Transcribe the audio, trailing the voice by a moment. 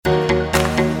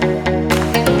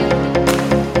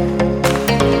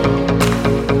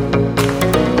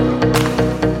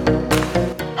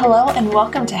and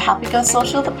welcome to Happy Go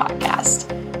Social, the podcast.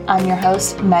 I'm your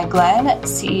host, Meg Glenn,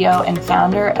 CEO and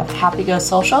founder of Happy Go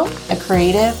Social, a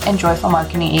creative and joyful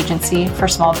marketing agency for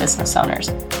small business owners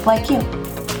like you.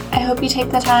 I hope you take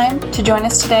the time to join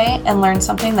us today and learn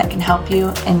something that can help you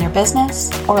in your business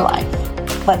or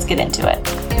life. Let's get into it.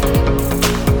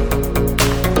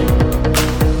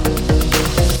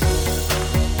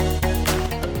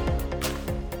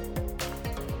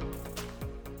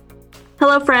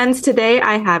 Hello, friends. Today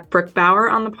I have Brooke Bauer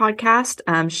on the podcast.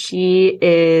 She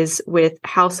is with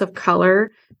House of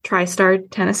Color, TriStar,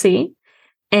 Tennessee,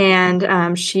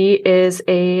 and she is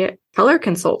a color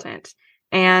consultant.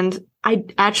 And I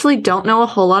actually don't know a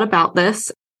whole lot about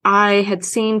this. I had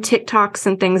seen TikToks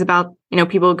and things about,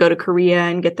 people go to Korea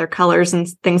and get their colors and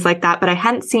things like that, but I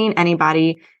hadn't seen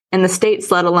anybody in the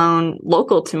States, let alone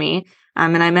local to me.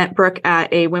 And I met Brooke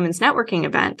at a women's networking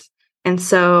event. And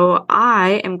so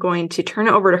I am going to turn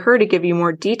it over to her to give you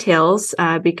more details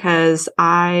because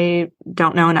I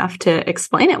don't know enough to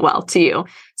explain it well to you.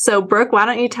 So Brooke, why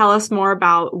don't you tell us more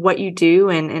about what you do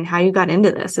and how you got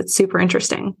into this? It's super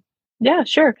interesting. Yeah,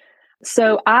 sure.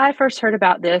 So I first heard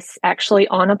about this actually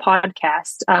on a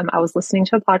podcast. I was listening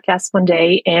to a podcast one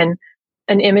day and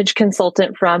an image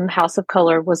consultant from House of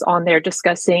Color was on there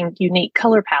discussing unique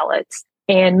color palettes.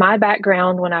 And my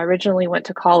background when I originally went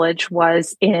to college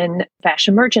was in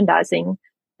fashion merchandising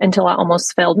until I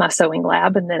almost failed my sewing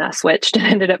lab. And then I switched and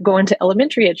ended up going to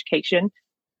elementary education.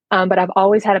 But I've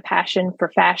always had a passion for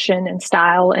fashion and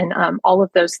style and all of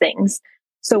those things.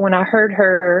 So when I heard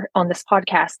her on this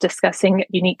podcast discussing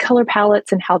unique color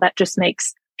palettes and how that just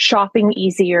makes shopping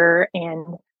easier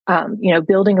and,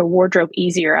 building a wardrobe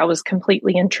easier, I was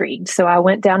completely intrigued. So I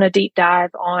went down a deep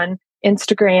dive on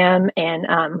Instagram and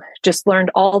just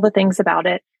learned all the things about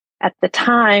it. At the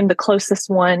time, the closest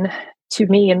one to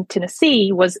me in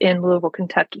Tennessee was in Louisville,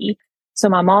 Kentucky. So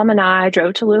my mom and I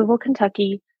drove to Louisville,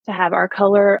 Kentucky to have our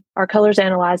colors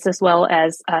analyzed as well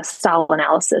as style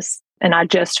analysis. And I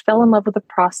just fell in love with the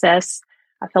process.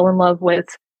 I fell in love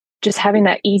with just having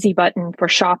that easy button for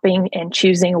shopping and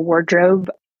choosing a wardrobe.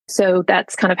 So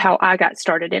that's kind of how I got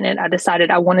started in it. I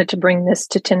decided I wanted to bring this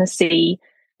to Tennessee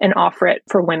and offer it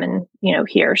for women,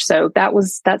 here. So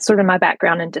that's sort of my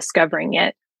background in discovering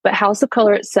it. But House of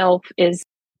Color itself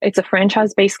it's a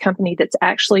franchise-based company that's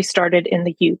actually started in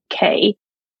the UK.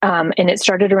 And it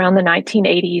started around the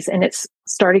 1980s and it's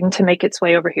starting to make its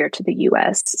way over here to the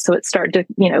US. So it started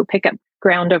to, pick up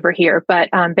ground over here. But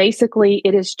basically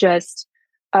it is just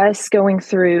us going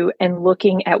through and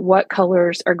looking at what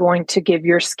colors are going to give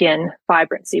your skin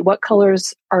vibrancy. What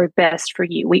colors are best for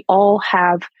you? We all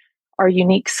have our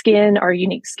unique skin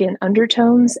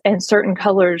undertones, and certain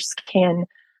colors can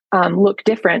look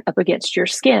different up against your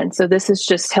skin. So this is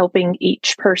just helping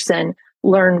each person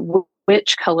learn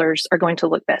which colors are going to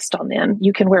look best on them.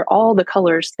 You can wear all the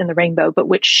colors in the rainbow, but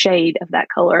which shade of that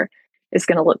color is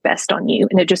going to look best on you?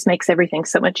 And it just makes everything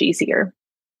so much easier.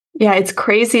 Yeah, it's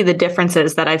crazy the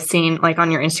differences that I've seen, like on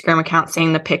your Instagram account,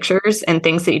 seeing the pictures and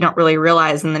things that you don't really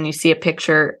realize. And then you see a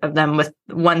picture of them with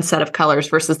one set of colors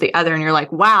versus the other. And you're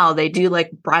like, wow, they do like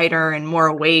brighter and more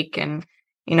awake. And,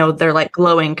 they're like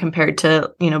glowing compared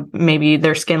to, maybe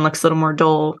their skin looks a little more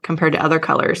dull compared to other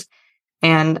colors.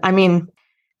 And I mean,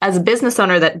 as a business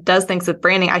owner that does things with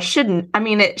branding,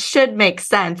 it should make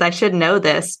sense. I should know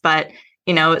this, but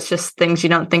it's just things you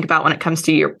don't think about when it comes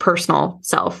to your personal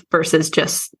self versus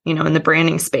just, in the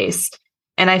branding space.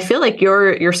 And I feel like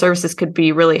your services could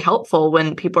be really helpful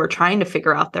when people are trying to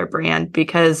figure out their brand,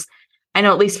 because I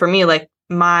know, at least for me, like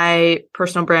my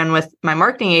personal brand with my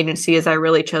marketing agency is I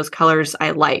really chose colors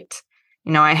I liked.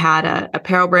 I had a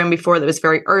apparel brand before that was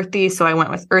very earthy, so I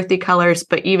went with earthy colors,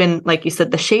 but even like you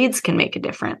said, the shades can make a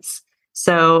difference.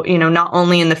 So, not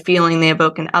only in the feeling they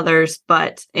evoke in others,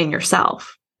 but in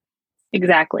yourself.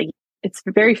 Exactly. It's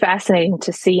very fascinating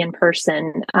to see in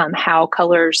person how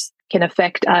colors can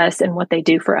affect us and what they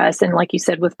do for us. And like you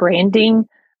said, with branding,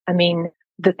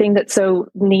 the thing that's so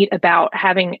neat about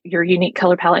having your unique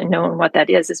color palette and knowing what that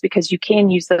is because you can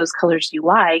use those colors you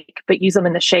like, but use them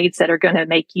in the shades that are going to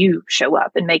make you show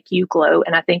up and make you glow.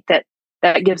 And I think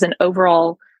that gives an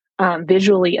overall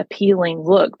visually appealing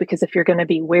look, because if you're going to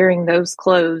be wearing those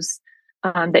clothes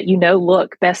that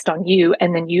look best on you,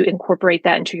 and then you incorporate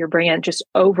that into your brand, just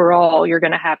overall, you're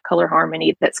going to have color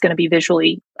harmony that's going to be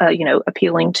visually,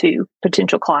 appealing to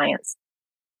potential clients.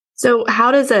 So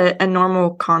how does a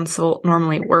normal consult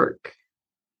normally work?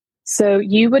 So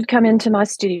you would come into my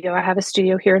studio. I have a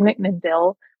studio here in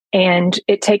McMinnville, and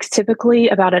it takes typically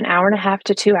about an hour and a half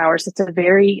to 2 hours. It's a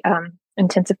very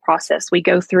intensive process. We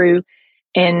go through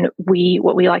And we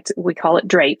call it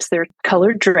drapes. They're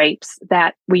colored drapes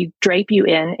that we drape you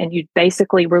in, and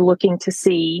we're looking to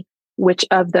see which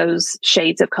of those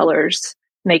shades of colors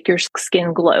make your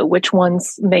skin glow, which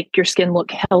ones make your skin look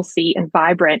healthy and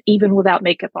vibrant, even without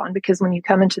makeup on. Because when you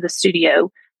come into the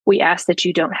studio, we ask that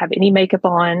you don't have any makeup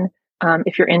on.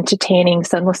 If you're into tanning,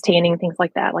 sunless tanning, things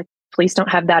like that, like please don't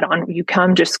have that on. You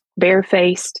come just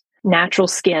barefaced, natural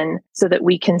skin, so that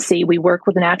we can see. We work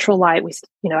with natural light. We,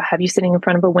 have you sitting in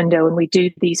front of a window, and we do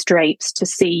these drapes to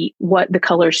see what the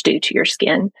colors do to your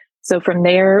skin. So from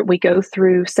there, we go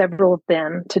through several of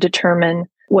them to determine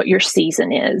what your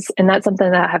season is. And that's something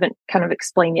that I haven't kind of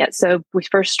explained yet. So we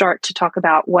first start to talk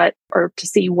about to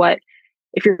see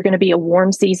if you're going to be a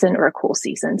warm season or a cool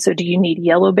season. So do you need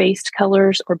yellow-based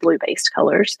colors or blue-based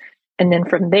colors? And then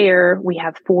from there, we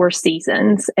have 4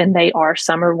 seasons, and they are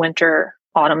summer, winter,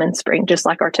 autumn, and spring, just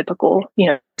like our typical,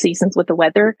 seasons with the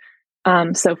weather.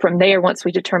 So from there, once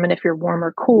we determine if you're warm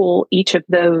or cool, each of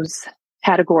those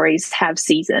categories have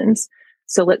seasons.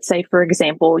 So let's say, for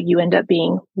example, you end up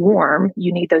being warm,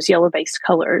 you need those yellow-based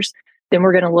colors. Then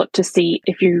we're going to look to see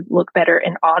if you look better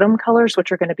in autumn colors,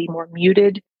 which are going to be more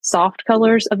muted, soft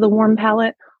colors of the warm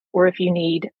palette, or if you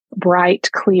need bright,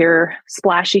 clear,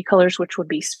 splashy colors, which would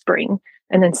be spring.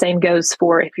 And then same goes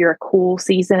for if you're a cool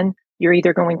season, you're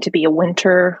either going to be a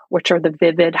winter, which are the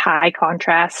vivid, high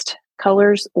contrast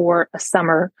colors, or a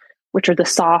summer, which are the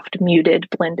soft, muted,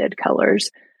 blended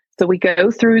colors. So we go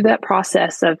through that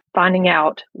process of finding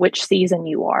out which season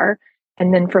you are.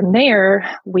 And then from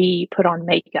there, we put on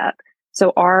makeup.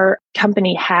 So our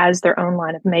company has their own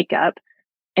line of makeup,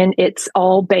 and it's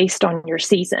all based on your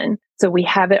season. So we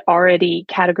have it already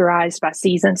categorized by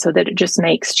season so that it just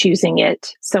makes choosing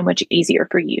it so much easier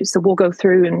for you. So we'll go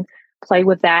through and play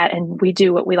with that. And we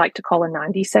do what we like to call a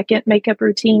 90-second makeup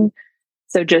routine.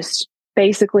 So just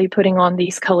basically putting on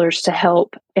these colors to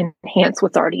help enhance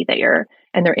what's already there.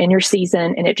 And they're in your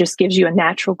season, and it just gives you a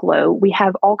natural glow. We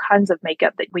have all kinds of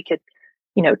makeup that we could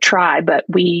try, but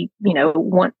we,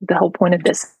 want the whole point of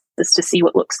this is to see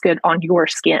what looks good on your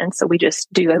skin. So we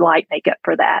just do a light makeup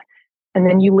for that. And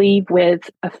then you leave with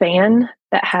a fan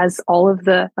that has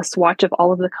a swatch of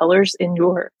all of the colors in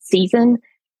your season.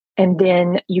 And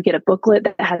then you get a booklet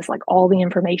that has like all the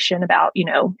information about,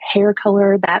 hair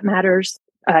color that matters,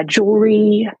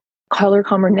 jewelry, color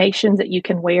combinations that you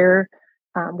can wear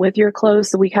with your clothes.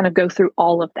 So we kind of go through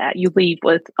all of that. You leave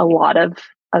with a lot of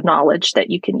knowledge that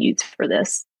you can use for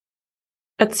this.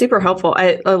 That's super helpful.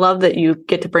 I love that you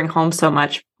get to bring home so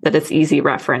much that it's easy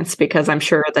reference, because I'm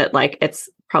sure that it's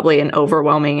probably an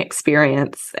overwhelming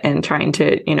experience, and trying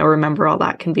to, remember all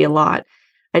that can be a lot.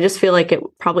 I just feel like it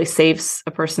probably saves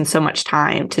a person so much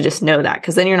time to just know that,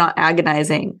 because then you're not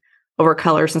agonizing over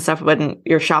colors and stuff when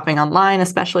you're shopping online,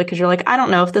 especially because you're like, I don't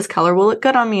know if this color will look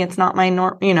good on me. It's not my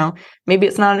maybe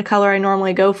it's not a color I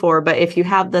normally go for. But if you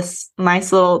have this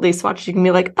nice these swatches, you can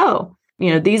be like, oh,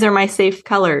 these are my safe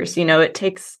colors. It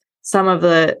takes some of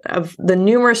the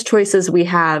numerous choices we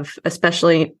have,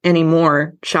 especially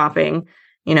anymore shopping,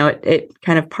 it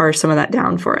kind of pars some of that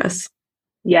down for us.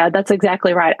 Yeah, that's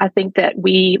exactly right. I think that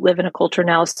we live in a culture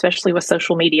now, especially with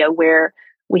social media, where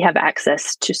we have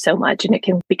access to so much, and it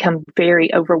can become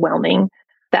very overwhelming,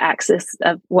 the access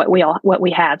of what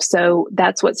we have. So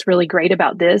that's what's really great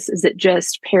about this, is it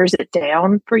just pares it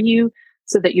down for you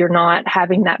so that you're not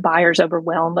having that buyer's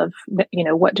overwhelm of,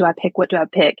 what do I pick? What do I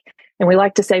pick? And we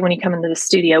like to say, when you come into the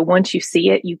studio, once you see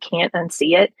it, you can't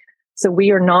unsee it. So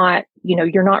we are not,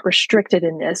 you're not restricted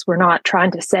in this. We're not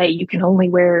trying to say you can only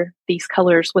wear these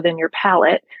colors within your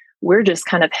palette. We're just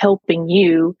kind of helping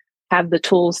you have the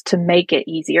tools to make it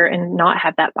easier and not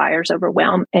have that buyer's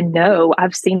overwhelm. And no,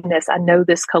 I've seen this. I know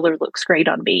this color looks great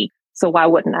on me. So why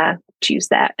wouldn't I choose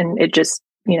that? And it just,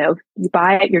 you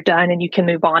buy it, you're done, and you can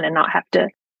move on and not have to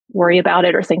worry about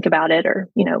it or think about it or,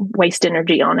 waste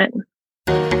energy on it.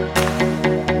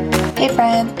 Hey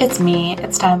friend, it's me.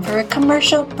 It's time for a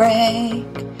commercial break.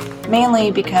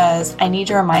 Mainly because I need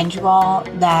to remind you all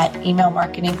that email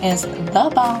marketing is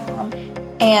the bomb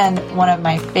and one of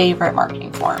my favorite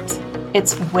marketing forms.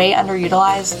 It's way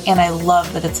underutilized, and I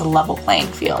love that it's a level playing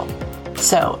field.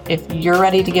 So if you're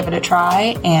ready to give it a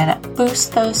try and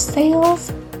boost those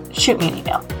sales, shoot me an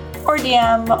email or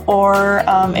DM, or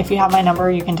if you have my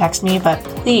number, you can text me, but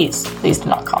please do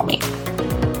not call me.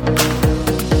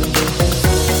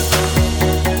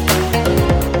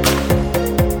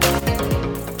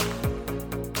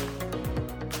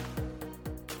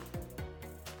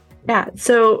 Yeah.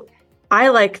 So I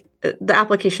like the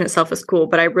application itself is cool,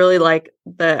 but I really like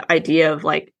the idea of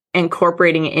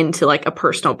incorporating it into a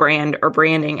personal brand or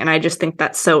branding. And I just think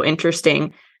that's so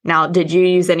interesting. Now, did you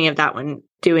use any of that when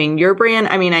doing your brand?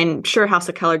 I mean, I'm sure House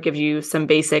of Color gives you some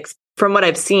basics. From what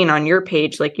I've seen on your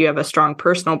page, like you have a strong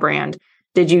personal brand.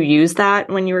 Did you use that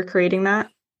when you were creating that?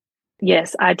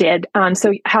 Yes, I did.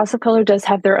 So House of Color does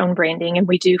have their own branding and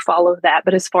we do follow that.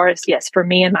 But as far as, yes, for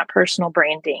me and my personal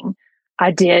branding,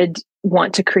 I did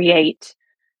want to create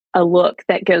a look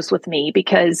that goes with me,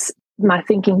 because my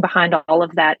thinking behind all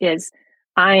of that is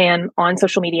I am on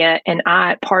social media, and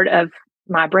part of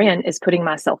my brand is putting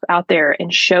myself out there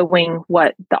and showing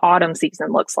what the autumn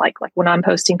season looks like. Like when I'm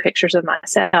posting pictures of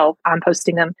myself, I'm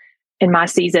posting them in my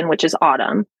season, which is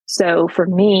autumn. So for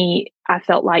me, I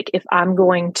felt like if I'm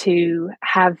going to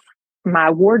have my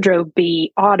wardrobe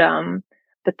be autumn,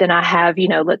 but then I have,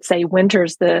 let's say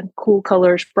winter's the cool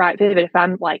colors, bright, vivid. If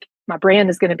I'm like, my brand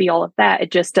is going to be all of that,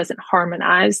 it just doesn't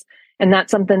harmonize. And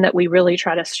that's something that we really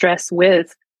try to stress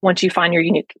with once you find your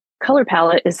unique color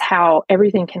palette, is how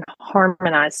everything can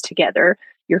harmonize together.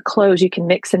 Your clothes, you can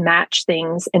mix and match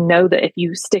things and know that if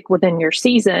you stick within your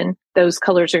season, those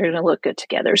colors are going to look good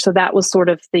together. So that was sort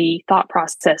of the thought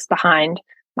process behind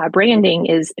my branding,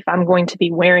 is if I'm going to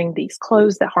be wearing these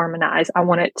clothes that harmonize, I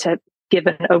want it to give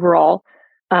an overall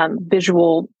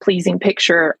visual pleasing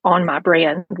picture on my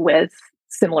brand with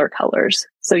similar colors.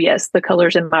 So yes, the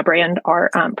colors in my brand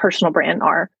are personal brand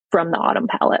are from the autumn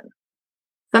palette.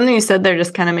 Something you said there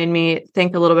just kind of made me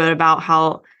think a little bit about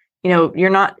how, you're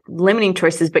not limiting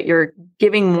choices, but you're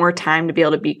giving more time to be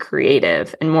able to be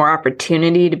creative and more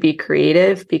opportunity to be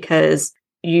creative, because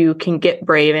you can get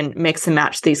brave and mix and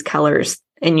match these colors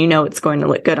and it's going to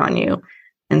look good on you.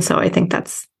 And so I think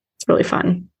it's really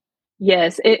fun.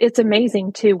 Yes, it's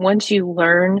amazing too. Once you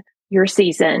learn your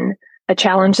season, a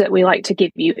challenge that we like to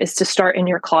give you is to start in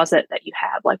your closet that you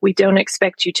have. Like, we don't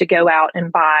expect you to go out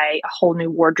and buy a whole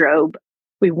new wardrobe.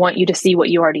 We want you to see what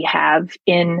you already have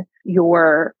in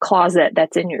your closet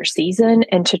that's in your season,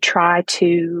 and to try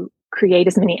to create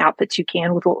as many outfits you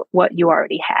can with what you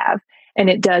already have. And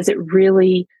it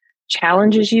really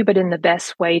challenges you, but in the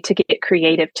best way, to get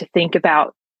creative, to think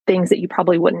about things that you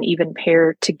probably wouldn't even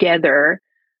pair together.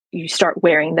 You start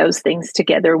wearing those things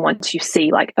together once you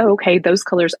see like, oh, okay, those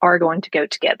colors are going to go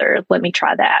together. Let me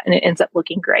try that. And it ends up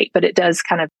looking great. But it does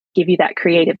kind of give you that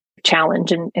creative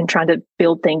challenge and trying to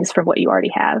build things from what you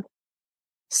already have.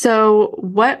 So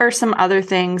what are some other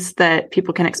things that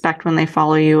people can expect when they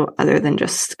follow you other than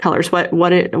just colors? What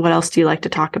else do you like to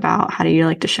talk about? How do you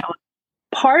like to show it?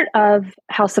 Part of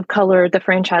House of Color, the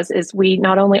franchise, is we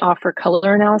not only offer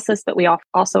color analysis, but we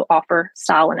also offer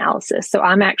style analysis. So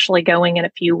I'm actually going in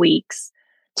a few weeks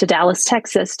to Dallas,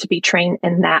 Texas to be trained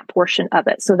in that portion of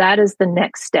it. So that is the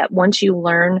next step. Once you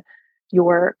learn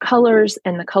your colors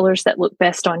and the colors that look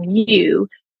best on you,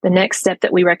 the next step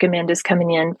that we recommend is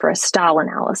coming in for a style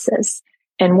analysis.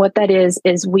 And what that is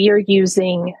we are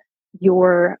using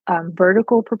your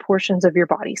vertical proportions of your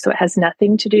body. So it has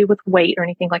nothing to do with weight or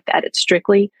anything like that. It's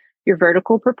strictly your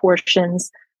vertical proportions,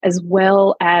 as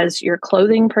well as your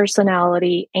clothing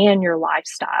personality and your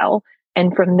lifestyle.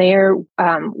 And from there,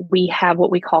 we have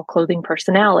what we call clothing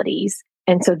personalities.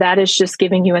 And so that is just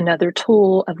giving you another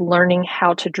tool of learning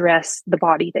how to dress the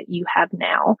body that you have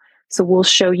now. So we'll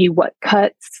show you what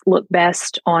cuts look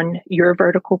best on your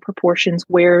vertical proportions,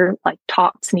 where like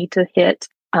tops need to hit,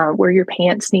 where your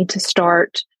pants need to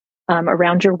start,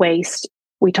 around your waist.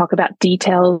 We talk about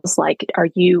details like, are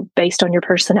you, based on your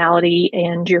personality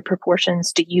and your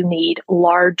proportions, do you need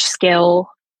large scale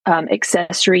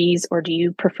accessories, or do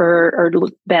you prefer or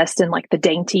look best in like the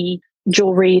dainty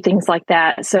jewelry, things like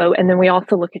that? So, and then we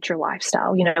also look at your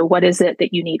lifestyle. What is it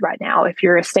that you need right now? If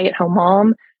you're a stay-at-home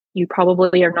mom, you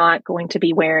probably are not going to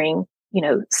be wearing,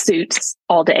 suits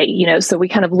all day, so we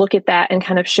kind of look at that and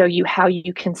kind of show you how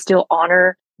you can still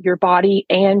honor your body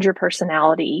and your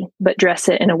personality, but dress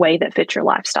it in a way that fits your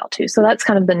lifestyle too. So that's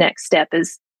kind of the next step,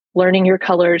 is learning your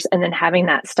colors and then having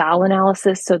that style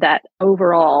analysis, so that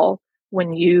overall,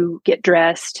 when you get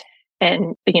dressed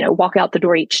and, walk out the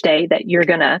door each day, that you're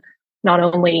going to not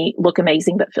only look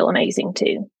amazing, but feel amazing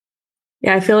too.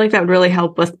 Yeah, I feel like that would really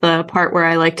help with the part where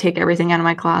I like take everything out of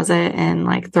my closet and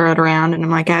like throw it around, and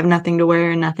I'm like, I have nothing to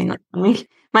wear and nothing like me.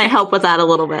 Might help with that a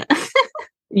little bit.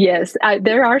 Yes,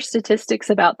 there are statistics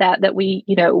about that we,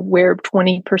 wear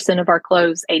 20% of our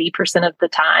clothes 80% of the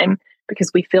time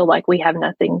because we feel like we have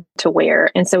nothing to wear.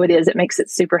 And so it makes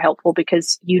it super helpful,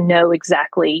 because you know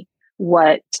exactly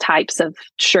what types of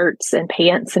shirts and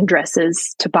pants and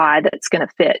dresses to buy that's going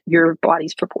to fit your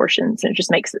body's proportions. And it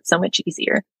just makes it so much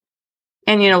easier.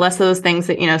 And, less of those things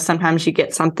that, sometimes you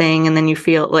get something and then you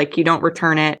feel like you don't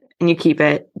return it and you keep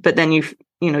it, but then you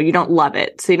don't love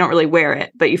it. So you don't really wear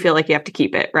it, but you feel like you have to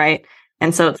keep it. Right.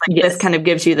 And so it's like, yes, this kind of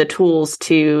gives you the tools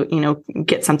to,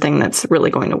 get something that's really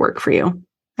going to work for you.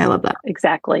 I love that.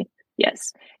 Exactly.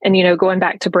 Yes. And, going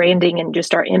back to branding and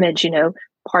just our image,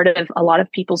 part of a lot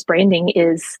of people's branding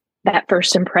is that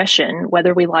first impression,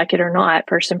 whether we like it or not.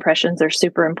 First impressions are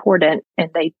super important and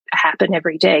they happen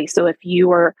every day. So if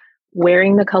you are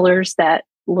wearing the colors that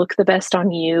look the best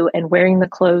on you and wearing the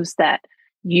clothes that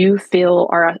you feel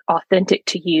are authentic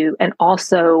to you and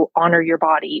also honor your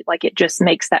body, like it just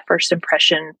makes that first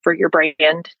impression for your brand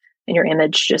and your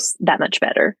image just that much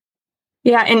better.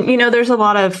 Yeah. And, there's a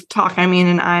lot of talk. I mean,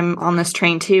 and I'm on this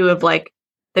train too of like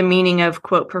the meaning of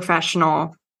quote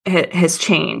professional has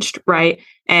changed, right?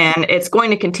 And it's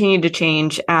going to continue to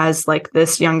change as like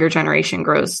this younger generation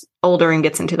grows older and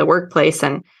gets into the workplace.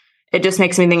 And it just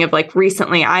makes me think of like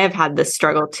recently I have had this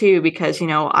struggle too, because,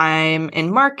 I'm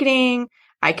in marketing.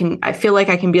 I feel like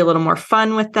I can be a little more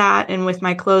fun with that and with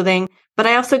my clothing, but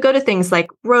I also go to things like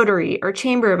Rotary or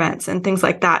chamber events and things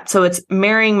like that. So it's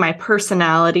marrying my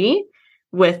personality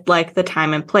with like the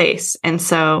time and place. And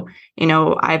so,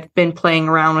 I've been playing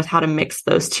around with how to mix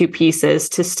those two pieces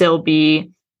to still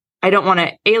be, I don't want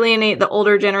to alienate the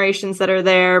older generations that are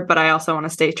there, but I also want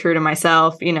to stay true to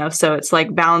myself, so it's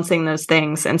like balancing those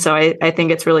things. And so I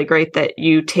think it's really great that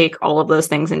you take all of those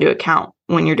things into account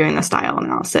when you're doing the style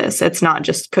analysis. It's not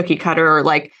just cookie cutter or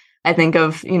like, I think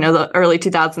of, the early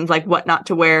 2000s, like what not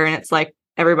to wear. And it's like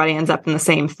everybody ends up in the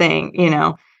same thing,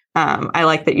 I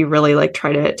like that you really like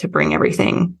try to bring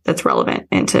everything that's relevant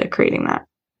into creating that.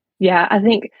 Yeah, I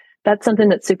think that's something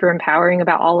that's super empowering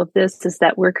about all of this is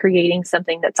that we're creating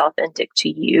something that's authentic to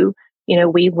you.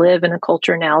 We live in a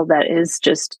culture now that is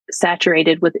just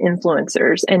saturated with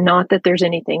influencers, and not that there's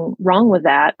anything wrong with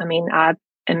that. I mean, I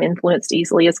am influenced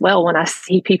easily as well when I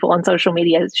see people on social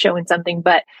media showing something,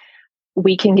 but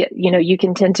we can get, you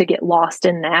can tend to get lost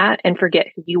in that and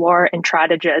forget who you are and try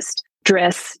to just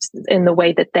dress in the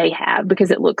way that they have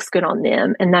because it looks good on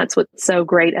them. And that's what's so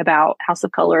great about House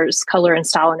of Color's color and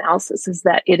style analysis is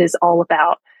that it is all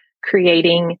about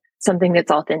creating something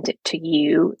that's authentic to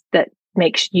you, that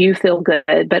makes you feel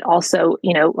good. But also,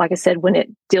 like I said, when it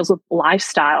deals with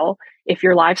lifestyle, if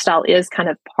your lifestyle is kind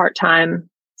of part-time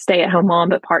stay-at-home mom,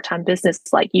 but part-time business,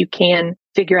 like you can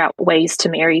figure out ways to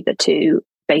marry the two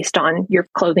based on your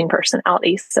clothing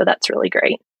personality. So that's really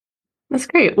great. That's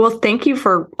great. Well, thank you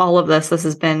for all of this. This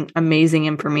has been amazing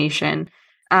information.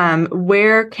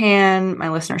 Where can my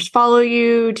listeners follow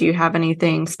you? Do you have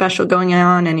anything special going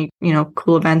on? Any,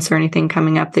 cool events or anything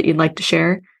coming up that you'd like to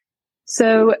share?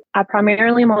 So I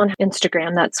primarily am on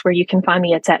Instagram. That's where you can find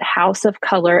me. It's at House of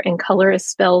Color, and color is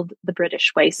spelled the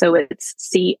British way. So it's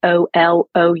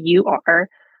COLOUR,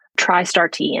 TriStar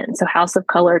TN. So House of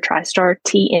Color, TriStar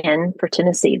TN for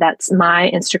Tennessee. That's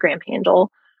my Instagram handle.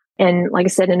 And like I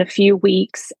said, in a few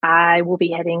weeks, I will be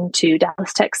heading to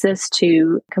Dallas, Texas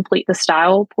to complete the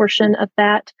style portion of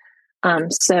that.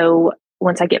 So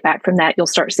once I get back from that, you'll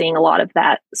start seeing a lot of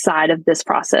that side of this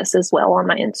process as well on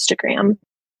my Instagram.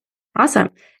 Awesome.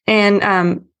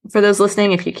 And for those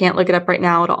listening, if you can't look it up right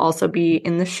now, it'll also be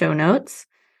in the show notes.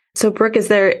 So Brooke, is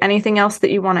there anything else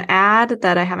that you want to add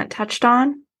that I haven't touched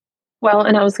on? Well,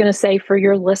 and I was going to say for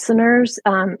your listeners,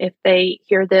 if they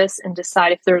hear this and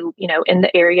decide if they're, in the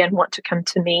area and want to come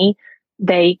to me,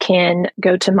 they can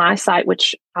go to my site,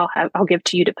 which I'll give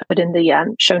to you to put in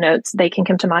the show notes. They can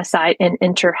come to my site and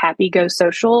enter Happy Go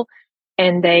Social,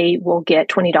 and they will get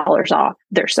 $20 off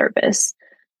their service.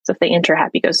 So if they enter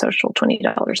Happy Go Social, $20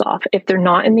 off. If they're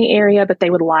not in the area, but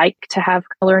they would like to have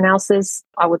color analysis,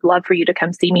 I would love for you to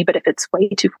come see me. But if it's way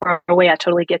too far away, I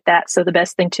totally get that. So the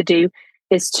best thing to do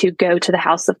is to go to the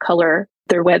House of Color,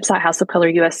 their website, House of Color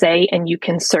USA, and you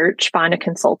can find a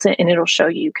consultant, and it'll show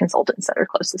you consultants that are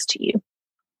closest to you.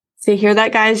 So you hear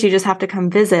that, guys? You just have to come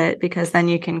visit, because then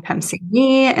you can come see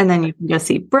me, and then you can go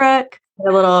see Brooke.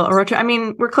 A little road trip. I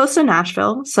mean, we're close to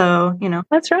Nashville, so,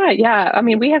 That's right. Yeah. I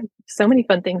mean, we have so many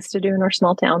fun things to do in our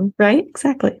small town. Right?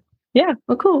 Exactly. Yeah.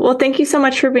 Well, cool. Well, thank you so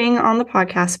much for being on the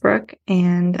podcast, Brooke.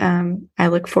 And I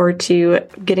look forward to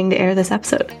getting to air this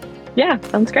episode. Yeah,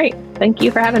 sounds great. Thank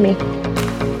you for having me.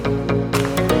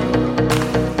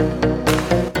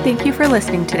 Thank you for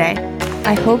listening today.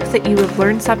 I hope that you have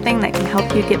learned something that can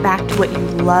help you get back to what you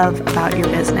love about your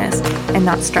business and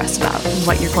not stress about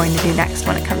what you're going to do next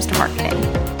when it comes to marketing.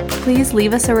 Please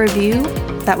leave us a review.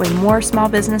 That way more small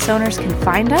business owners can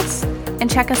find us,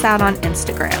 and check us out on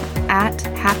Instagram at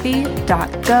happy.go.social.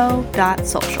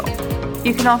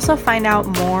 You can also find out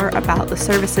more about the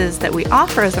services that we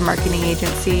offer as a marketing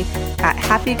agency at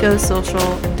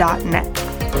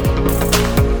happygosocial.net.